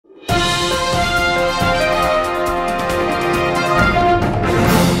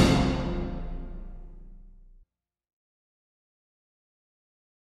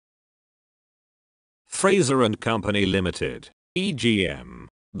Fraser and Company Limited, EGM,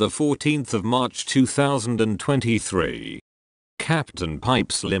 the 14th of March 2023. Captain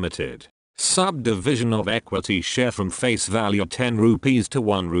Pipes Limited, subdivision of equity share from face value 10 rupees to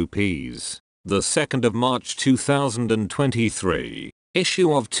 1 rupees, the 2nd of March 2023.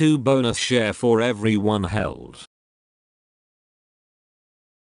 Issue of 2 bonus share for every 1 held.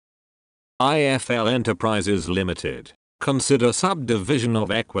 IFL Enterprises Limited, consider subdivision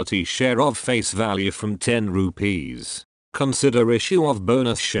of equity share of face value from 10 rupees. Consider issue of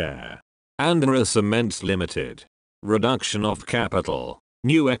bonus share. Andhra Cements Limited, reduction of capital,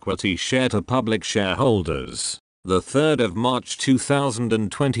 new equity share to public shareholders, the 3rd of March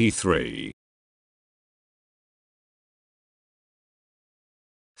 2023.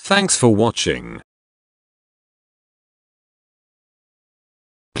 Thanks for watching.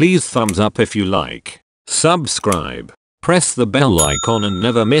 Please thumbs up if you like, subscribe, press the bell icon and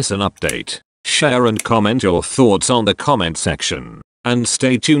never miss an update. Share and comment your thoughts on the comment section, and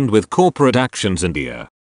stay tuned with Corporate Actions India.